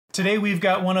Today we've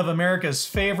got one of America's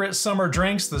favorite summer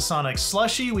drinks, the Sonic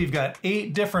Slushie. We've got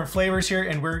 8 different flavors here,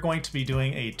 and we're going to be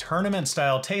doing a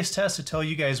tournament-style taste test to tell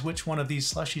you guys which one of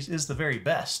these slushies is the very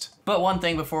best. But one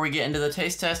thing before we get into the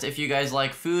taste test, if you guys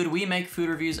like food, we make food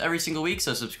reviews every single week,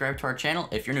 so subscribe to our channel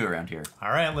if you're new around here.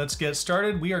 All right, let's get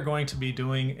started. We are going to be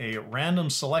doing a random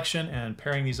selection and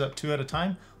pairing these up 2 at a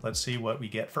time. Let's see what we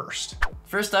get first.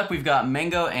 First up, we've got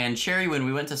mango and cherry. When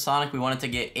we went to Sonic, we wanted to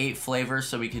get 8 flavors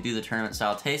so we could do the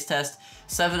tournament-style taste test.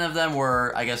 7 of them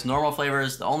were, I guess, normal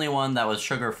flavors. The only one that was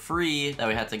sugar-free that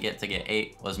we had to get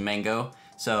 8 was mango.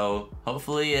 So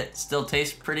hopefully it still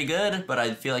tastes pretty good, but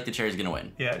I feel like the cherry's gonna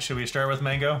win. Yeah, should we start with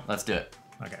mango? Let's do it.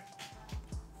 Okay.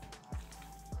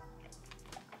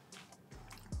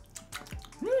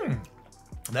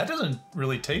 That doesn't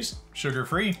really taste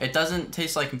sugar-free. It doesn't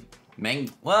taste like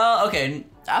mango. Well, okay,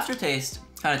 aftertaste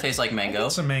kind of tastes like mango.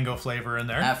 Some mango flavor in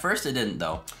there. At first it didn't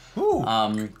though. Ooh. I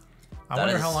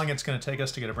wonder how long it's gonna take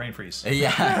us to get a brain freeze.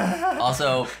 Yeah.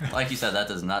 Also, like you said, that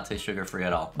does not taste sugar-free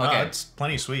at all. Okay. No, it's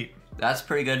plenty sweet. That's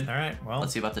pretty good. All right, well.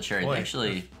 Let's see about the cherry. Boy.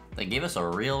 Actually, they gave us a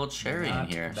real cherry in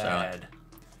here. Bad.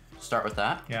 So start with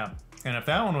that. Yeah, and if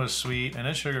that one was sweet and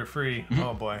it's sugar-free,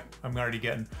 oh boy, I'm already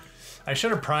getting... I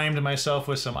should have primed myself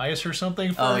with some ice or something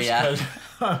first. Oh, yeah. Because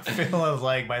I'm feeling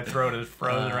like my throat is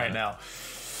frozen right now.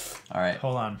 All right.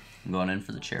 Hold on. I'm going in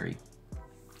for the cherry.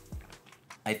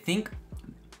 I think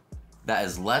that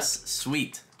is less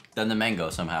sweet than the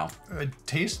mango somehow. It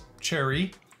tastes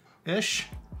cherry-ish.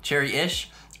 Cherry-ish?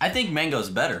 I think mango's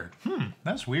better.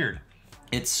 That's weird.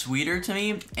 It's sweeter to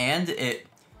me, and it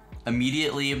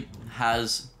immediately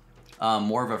has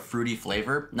more of a fruity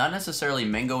flavor. Not necessarily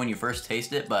mango when you first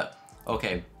taste it, but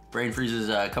okay, brain freeze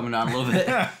is coming on a little bit.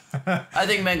 I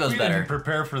think mango's better. We didn't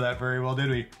prepare for that very well,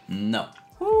 did we? No.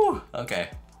 Whew. Okay.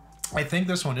 I think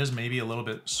this one is maybe a little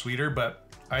bit sweeter, but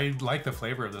I like the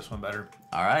flavor of this one better.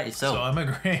 All right, so I'm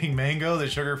agreeing mango, the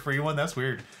sugar-free one. That's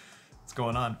weird. What's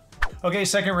going on? Okay,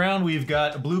 second round, we've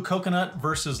got blue coconut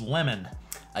versus lemon.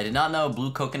 I did not know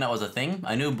blue coconut was a thing.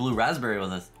 I knew blue raspberry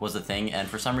was a thing, and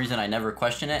for some reason I never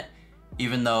questioned it,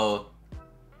 even though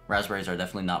raspberries are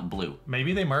definitely not blue.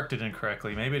 Maybe they marked it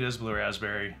incorrectly. Maybe it is blue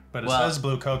raspberry, but it says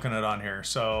blue coconut on here,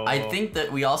 so... I think that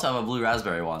we also have a blue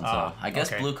raspberry one, so I guess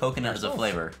blue coconut is a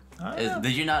flavor.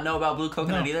 Did you not know about blue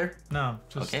coconut either? No,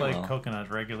 just like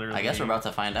coconut regularly. I guess we're about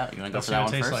to find out. You want to go for that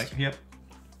one first? Like. Yep.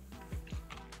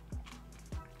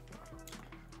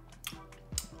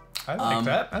 I like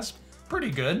that. That's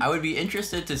pretty good. I would be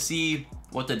interested to see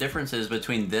what the difference is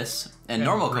between this and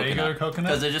normal regular coconut.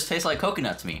 Because it just tastes like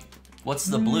coconut to me. What's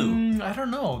the blue? I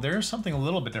don't know. There's something a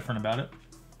little bit different about it.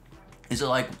 Is it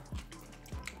like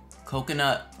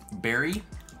coconut berry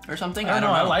or something? I don't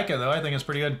know. I like it though. I think it's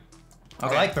pretty good.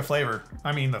 Okay. I like the flavor.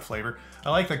 I mean the flavor. I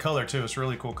like the color too. It's a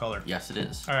really cool color. Yes, it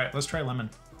is. All right, let's try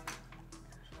lemon.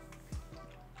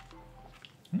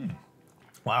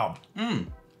 Wow.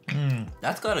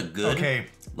 That's got a good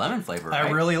lemon flavor, right? I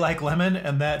really like lemon,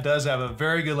 and that does have a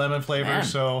very good lemon flavor. Man.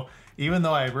 So even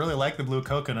though I really like the blue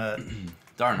coconut,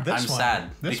 darn, I'm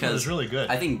sad this one is really good.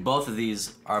 I think both of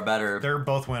these are better. They're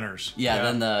both winners.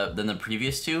 Yeah, than the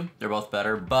previous two. They're both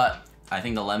better, but I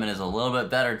think the lemon is a little bit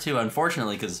better too,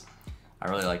 unfortunately, because I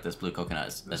really like this blue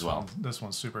coconut as well. This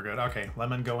one's super good. Okay,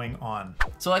 lemon going on.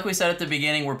 So like we said at the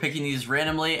beginning, we're picking these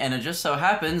randomly, and it just so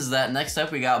happens that next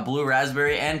up we got blue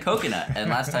raspberry and coconut. And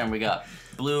last time we got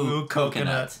blue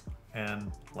coconut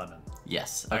and lemon.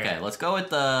 Yes. Okay, let's go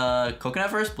with the coconut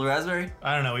first, blue raspberry.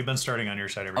 I don't know, we've been starting on your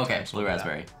side every time. Okay, blue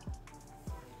raspberry.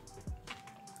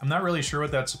 I'm not really sure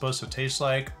what that's supposed to taste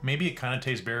like. Maybe it kind of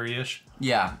tastes berry-ish.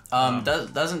 Yeah,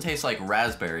 doesn't taste like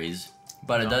raspberries,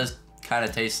 but it does kind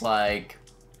of taste like,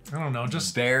 I don't know,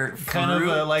 just kind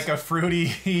of like a fruity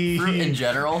fruit in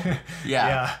general. Yeah.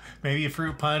 Yeah, maybe a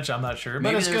fruit punch. I'm not sure,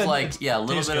 maybe but it's there's good. Like a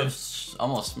little bit of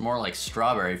almost more like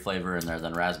strawberry flavor in there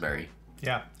than raspberry.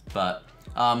 Yeah, but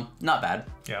not bad.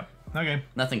 Yeah. Okay.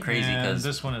 Nothing crazy because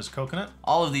this one is coconut.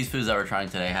 All of these foods that we're trying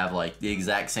today have like the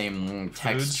exact same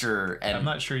texture, and I'm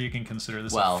not sure you can consider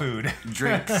this a food.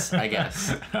 Drinks, I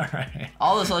guess. All right.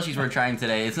 All the slushies we're trying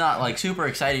today, it's not like super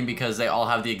exciting because they all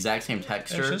have the exact same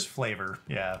texture. It's just flavor,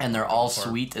 yeah. And they're all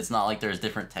sweet. It's not like there's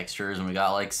different textures and we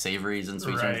got like savories and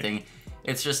sweets and everything.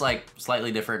 It's just like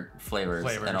slightly different flavors.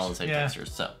 And all the same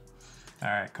textures. So. All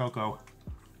right, cocoa.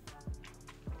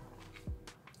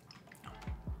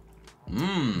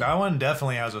 That one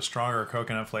definitely has a stronger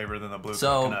coconut flavor than the blue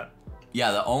coconut.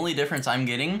 Yeah, the only difference I'm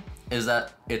getting is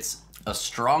that it's a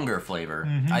stronger flavor.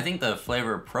 I think the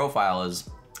flavor profile is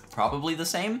probably the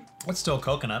same. It's still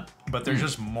coconut, but there's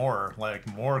just more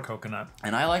coconut.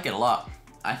 And I like it a lot.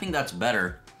 I think that's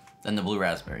better than the blue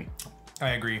raspberry. I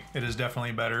agree. It is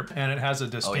definitely better, and it has a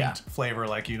distinct flavor,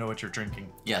 like you know what you're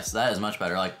drinking. Yes, that is much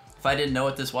better. Like, if I didn't know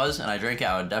what this was and I drank it,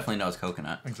 I would definitely know it's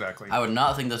coconut. Exactly. I would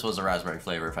not think this was a raspberry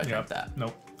flavor if I drank that.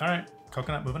 Nope. All right,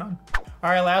 coconut, moving on. All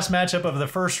right, last matchup of the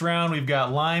first round. We've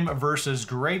got lime versus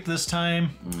grape this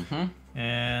time. Mm-hmm.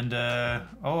 And,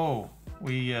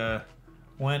 we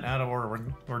went out of order.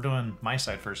 We're doing my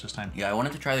side first this time. Yeah, I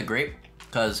wanted to try the grape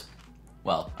because,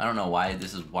 well, I don't know why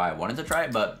this is why I wanted to try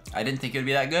it, but I didn't think it would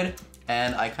be that good.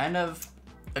 And I kind of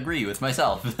agree with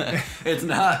myself. It's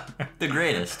not the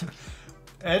greatest.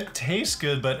 It tastes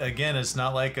good, but again, it's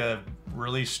not like a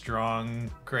really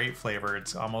strong grape flavor.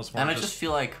 It's almost more and I just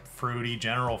feel like fruity,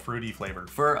 general fruity flavor.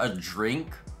 For a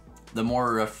drink, the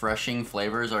more refreshing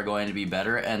flavors are going to be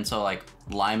better. And so like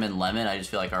lime and lemon, I just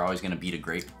feel like are always going to beat a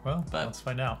grape. Well, but let's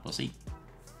find out. We'll see.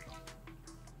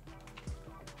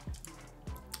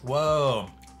 Whoa.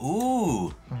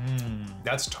 Ooh.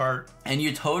 That's tart. And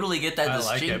you totally get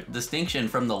that distinction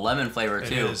from the lemon flavor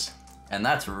too. It is. And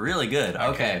that's really good.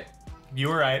 Okay. You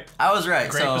were right. I was right.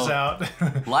 Grape is out.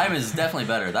 Lime is definitely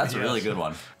better. That's a really good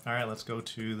one. All right, let's go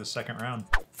to the second round.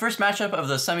 First matchup of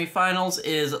the semifinals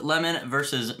is lemon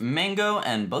versus mango,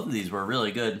 and both of these were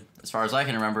really good as far as I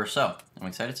can remember. So I'm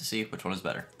excited to see which one is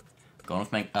better. Going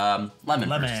with lemon. Lemon.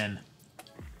 First.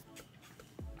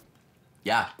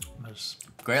 Yeah.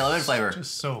 Great lemon flavor.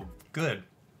 Just so good.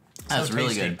 That's so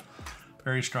really tasty. good.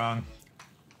 Very strong.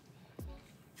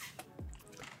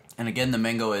 And again, the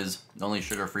mango is the only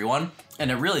sugar-free one, and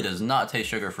it really does not taste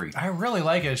sugar-free. I really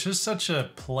like it. It's just such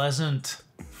a pleasant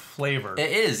flavor.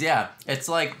 It is, yeah. It's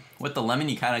like with the lemon,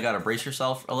 you kind of got to brace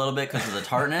yourself a little bit because of the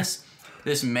tartness.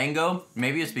 This mango,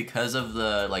 maybe it's because of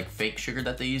the like fake sugar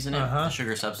that they use in it, the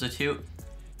sugar substitute.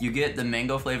 You get the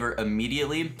mango flavor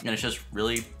immediately, and it's just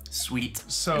really sweet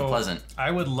and pleasant. I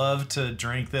would love to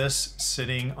drink this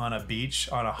sitting on a beach,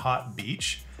 on a hot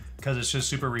beach, because it's just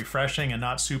super refreshing and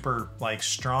not super like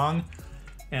strong.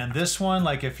 And this one,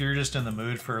 like if you're just in the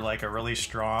mood for like a really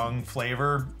strong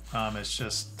flavor, it's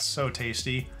just so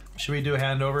tasty. Should we do a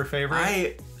hand over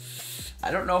favorite? I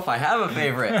don't know if I have a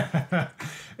favorite.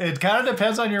 It kind of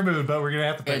depends on your mood, but we're gonna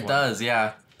have to pick one. It does,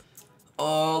 yeah.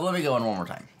 Oh, let me go in one more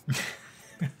time.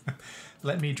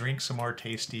 Let me drink some more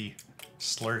tasty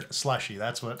slushy.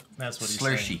 That's what he's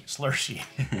saying. Slurshy.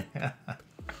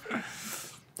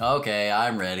 Okay,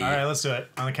 I'm ready. All right, let's do it.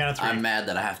 On the count of three. I'm mad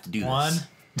that I have to do One,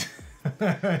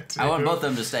 this. I want both of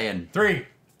them to stay in. 3.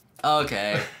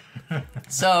 Okay.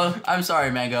 So, I'm sorry,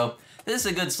 Mango. This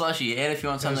is a good slushy, and if you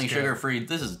want something sugar-free,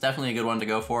 this is definitely a good one to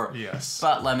go for. Yes.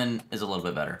 But lemon is a little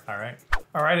bit better. All right.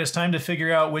 All right, it's time to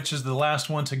figure out which is the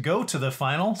last one to go to the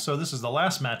final. So this is the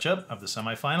last matchup of the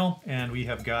semifinal, and we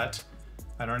have got,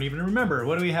 I don't even remember,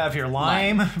 what do we have here?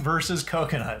 Lime versus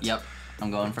coconut. Yep. I'm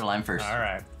going for lime first. All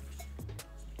right.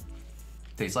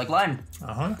 Tastes like lime.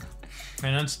 Uh-huh.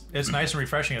 And it's nice and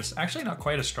refreshing. It's actually not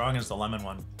quite as strong as the lemon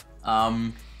one.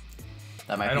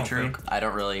 That might be true. I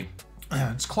don't really...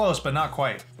 It's close, but not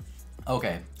quite.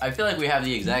 Okay. I feel like we have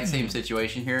the exact same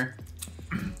situation here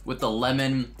with the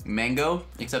lemon mango,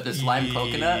 except it's lime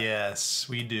coconut. Yes,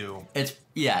 we do.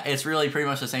 It's really pretty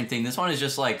much the same thing. This one is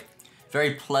just like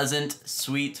very pleasant,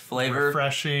 sweet flavor.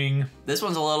 Refreshing. This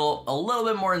one's a little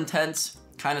bit more intense,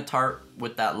 kind of tart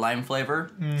with that lime flavor.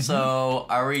 So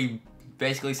are we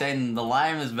basically saying the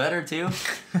lime is better too?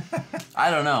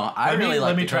 I don't know. I really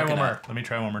like the coconut. Let me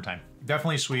try one more time.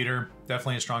 Definitely sweeter.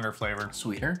 Definitely a stronger flavor.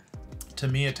 Sweeter? To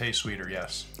me, it tastes sweeter,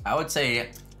 yes. I would say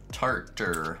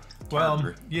tartar.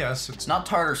 Well, yes. It's not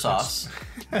tartar sauce,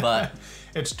 but...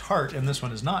 It's tart, and this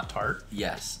one is not tart.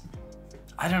 Yes.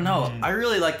 I don't know. I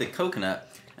really like the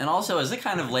coconut. And also, is it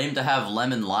kind of lame to have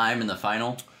lemon lime in the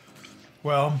final?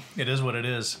 Well, it is what it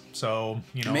is. So,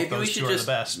 you know, maybe those we should two are just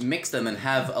the best. mix them and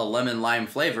have a lemon lime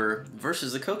flavor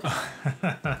versus the coconut.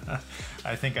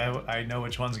 I think I know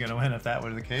which one's going to win if that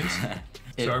were the case.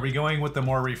 So are we going with the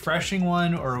more refreshing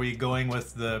one, or are we going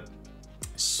with the...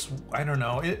 I don't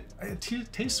know. It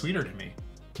tastes sweeter to me.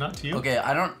 Not to you? Okay,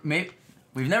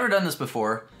 we've never done this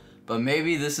before, but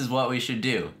maybe this is what we should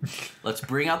do. Let's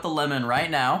bring out the lemon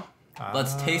right now.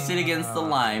 Let's taste it against the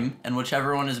lime, and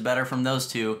whichever one is better from those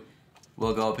two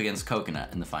will go up against coconut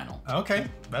in the final. Okay,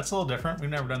 that's a little different. We've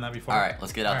never done that before. All right,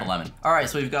 let's get out the lemon. All right,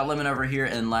 so we've got lemon over here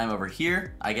and lime over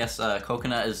here. I guess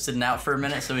coconut is sitting out for a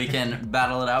minute so we can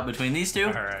battle it out between these two.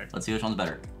 All right. Let's see which one's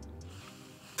better.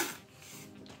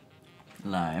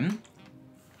 Lime.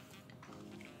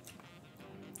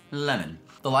 Lemon.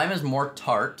 The lime is more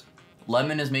tart.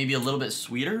 Lemon is maybe a little bit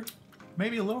sweeter.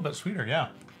 Maybe a little bit sweeter, yeah.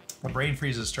 The brain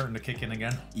freeze is starting to kick in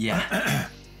again. Yeah.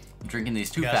 I'm drinking these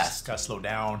too fast. Gotta slow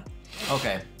down.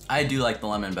 Okay, I do like the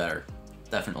lemon better.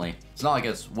 Definitely. It's not like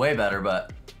it's way better,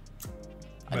 but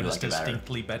I But do it's like it better.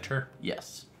 distinctly better.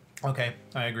 Yes. Okay,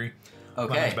 I agree.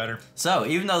 Okay. Lemon's better. So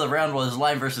even though the round was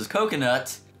lime versus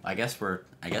coconut, I guess we're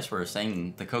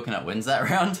saying the coconut wins that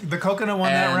round. The coconut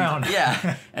won that round.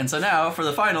 Yeah. And so now for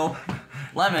the final,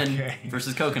 lemon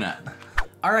versus coconut.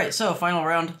 All right, so final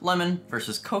round, lemon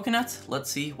versus coconut. Let's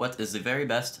see what is the very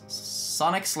best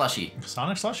Sonic Slushie.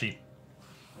 Sonic Slushie.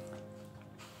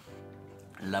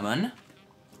 Lemon.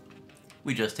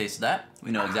 We just tasted that.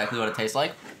 We know exactly what it tastes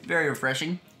like. Very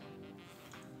refreshing.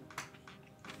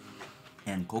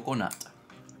 And coconut.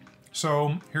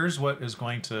 So here's what is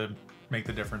going to make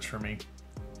the difference for me.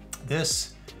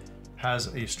 This has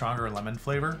a stronger lemon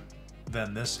flavor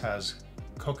than this has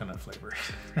coconut flavor.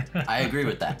 I agree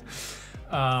with that.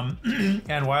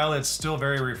 And while it's still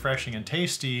very refreshing and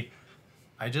tasty,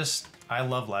 I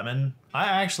love lemon. I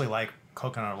actually like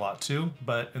coconut a lot too,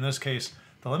 but in this case,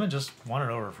 the lemon just won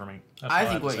it over for me. That's all I have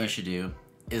think to what say. you should do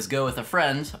is go with a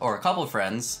friend or a couple of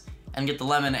friends and get the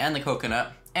lemon and the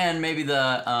coconut and maybe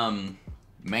the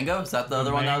mango. Is that the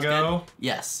other one that was mango. good?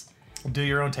 Yes. Do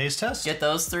your own taste test? Get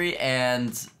those three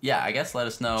and yeah, I guess let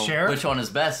us know Share. which one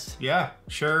is best. Yeah,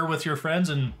 share with your friends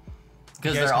and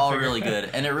Because You guys they're can all figure it really out. good.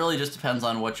 And it really just depends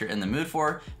on what you're in the mood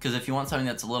for. Because if you want something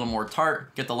that's a little more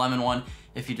tart, get the lemon one.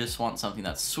 If you just want something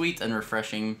that's sweet and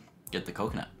refreshing, get the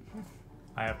coconut.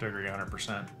 I have to agree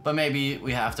 100%. But maybe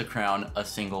we have to crown a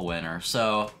single winner.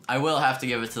 So I will have to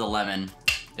give it to the lemon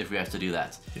if we have to do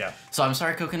that. Yeah, So I'm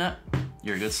sorry, coconut.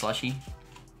 You're a good slushie.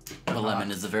 The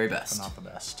lemon is the very but best. not the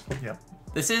best. Yep.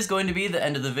 This is going to be the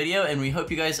end of the video, and we hope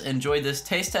you guys enjoyed this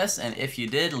taste test. And if you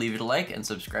did, leave it a like and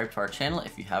subscribe to our channel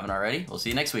if you haven't already. We'll see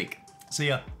you next week. See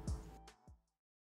ya.